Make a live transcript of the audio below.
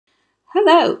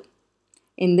Hello!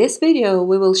 In this video,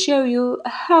 we will show you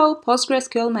how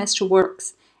PostgreSQL Maestro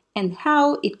works and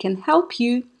how it can help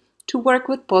you to work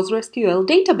with PostgreSQL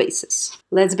databases.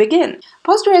 Let's begin.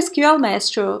 PostgreSQL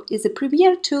Maestro is a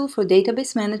premier tool for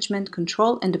database management,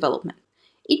 control, and development.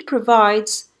 It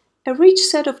provides a rich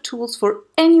set of tools for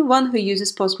anyone who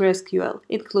uses PostgreSQL,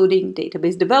 including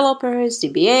database developers,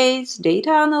 DBAs,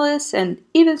 data analysts, and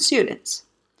even students.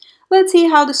 Let's see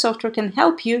how the software can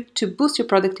help you to boost your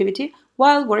productivity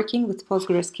while working with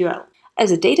PostgreSQL.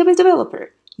 As a database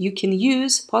developer, you can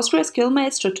use PostgreSQL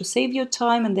Maestro to save your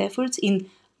time and efforts in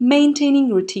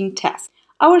maintaining routine tasks.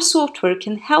 Our software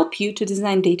can help you to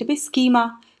design database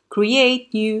schema,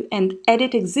 create new and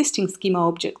edit existing schema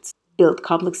objects, build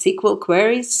complex SQL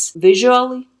queries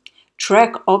visually,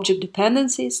 track object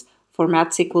dependencies, format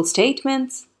SQL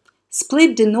statements,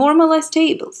 split denormalized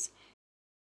tables,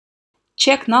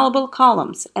 check nullable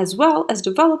columns, as well as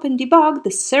develop and debug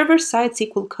the server-side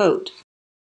SQL code.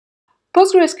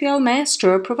 PostgreSQL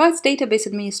Maestro provides database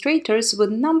administrators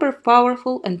with a number of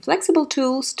powerful and flexible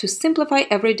tools to simplify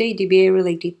everyday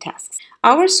DBA-related tasks.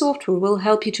 Our software will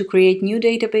help you to create new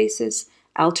databases,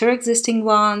 alter existing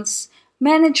ones,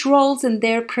 manage roles and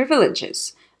their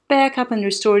privileges, backup and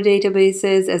restore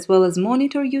databases, as well as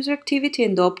monitor user activity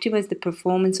and optimize the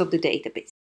performance of the database.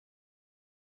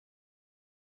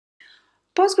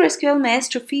 PostgreSQL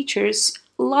Maestro features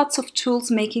lots of tools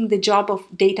making the job of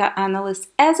data analyst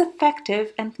as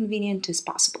effective and convenient as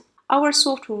possible. Our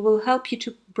software will help you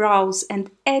to browse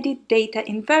and edit data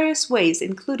in various ways,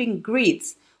 including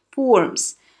grids,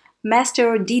 forms, master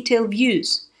or detail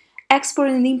views, export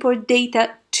and import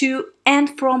data to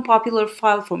and from popular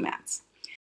file formats,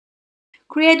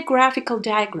 create graphical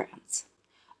diagrams,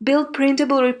 build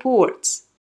printable reports,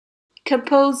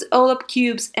 compose OLAP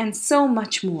cubes, and so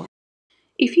much more.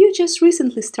 If you just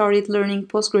recently started learning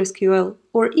PostgreSQL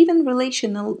or even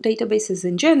relational databases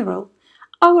in general,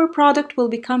 our product will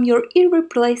become your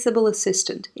irreplaceable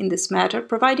assistant in this matter,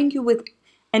 providing you with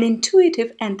an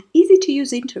intuitive and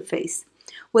easy-to-use interface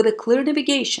with a clear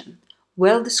navigation,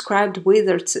 well-described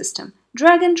wizard system,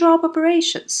 drag-and-drop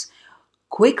operations,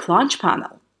 quick launch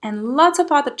panel, and lots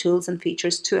of other tools and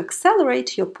features to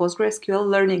accelerate your PostgreSQL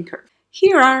learning curve.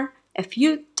 Here are a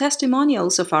few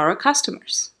testimonials of our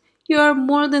customers. You are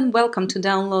more than welcome to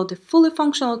download the fully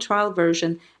functional trial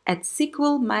version at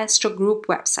SQL Maestro Group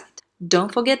website.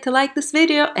 Don't forget to like this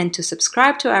video and to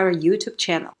subscribe to our YouTube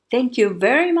channel. Thank you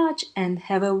very much and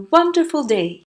have a wonderful day!